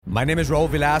My name is Raul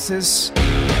Villacis,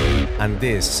 and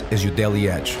this is your Daily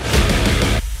Edge.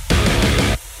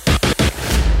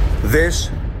 This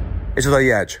is your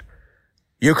Daily Edge.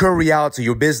 Your current reality,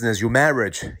 your business, your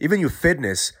marriage, even your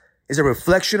fitness is a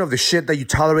reflection of the shit that you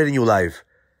tolerate in your life.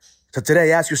 So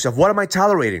today, ask yourself, what am I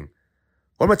tolerating?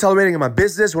 What am I tolerating in my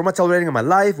business? What am I tolerating in my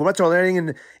life? What am I tolerating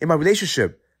in my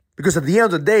relationship? Because at the end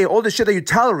of the day, all the shit that you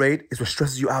tolerate is what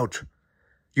stresses you out.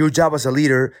 Your job as a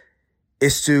leader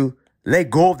is to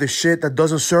let go of the shit that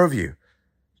doesn't serve you.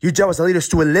 Your job as a leader is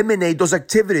to eliminate those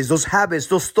activities, those habits,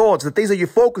 those thoughts, the things that you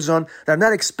focus on that are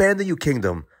not expanding your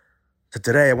kingdom. So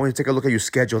today, I want you to take a look at your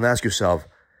schedule and ask yourself,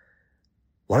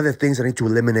 what are the things I need to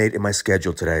eliminate in my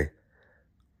schedule today?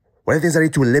 What are the things I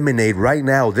need to eliminate right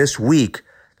now, this week,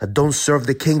 that don't serve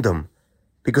the kingdom?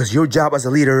 Because your job as a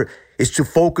leader is to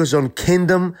focus on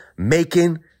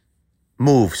kingdom-making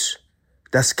moves.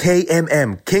 That's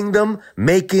K.M.M,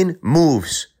 kingdom-making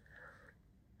moves.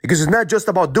 Because it's not just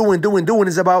about doing.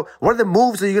 It's about what are the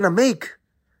moves that you're going to make?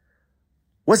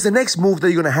 What's the next move that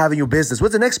you're going to have in your business?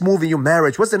 What's the next move in your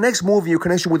marriage? What's the next move in your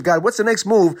connection with God? What's the next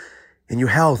move in your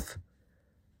health?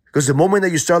 Because the moment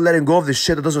that you start letting go of the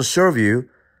shit that doesn't serve you,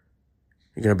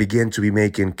 you're going to begin to be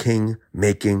making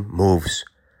king-making moves.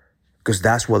 Because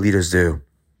that's what leaders do.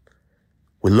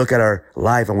 We look at our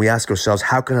life and we ask ourselves,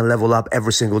 how can I level up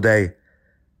every single day?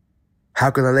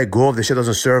 How can I let go of the shit that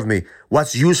doesn't serve me?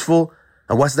 What's useful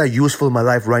and what's not useful in my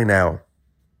life right now?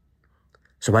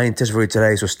 So my intention for you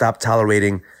today is to stop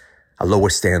tolerating a lower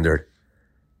standard.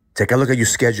 Take a look at your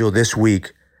schedule this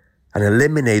week and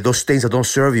eliminate those things that don't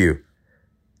serve you.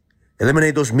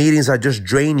 Eliminate those meetings that just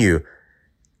drain you.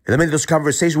 Eliminate those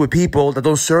conversations with people that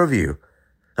don't serve you.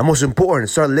 And most important,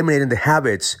 start eliminating the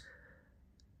habits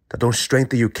that don't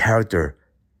strengthen your character,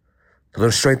 that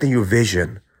don't strengthen your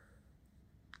vision,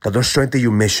 that don't strengthen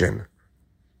your mission.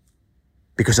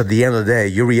 Because at the end of the day,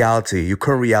 your reality, your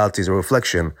current reality is a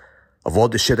reflection of all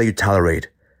the shit that you tolerate.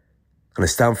 And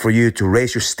it's time for you to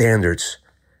raise your standards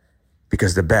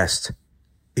because the best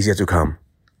is yet to come.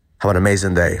 Have an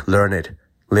amazing day. Learn it,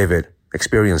 live it,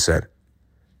 experience it.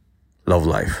 Love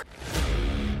life.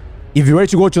 If you're ready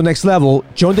to go to the next level,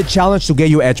 join the challenge to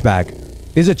get your edge back.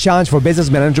 This is a challenge for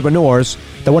businessmen and entrepreneurs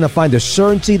that want to find the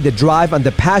certainty, the drive, and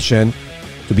the passion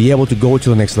to be able to go to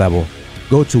the next level.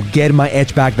 Go to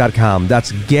getmyedgeback.com.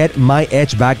 That's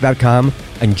getmyedgeback.com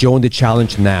and join the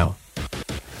challenge now.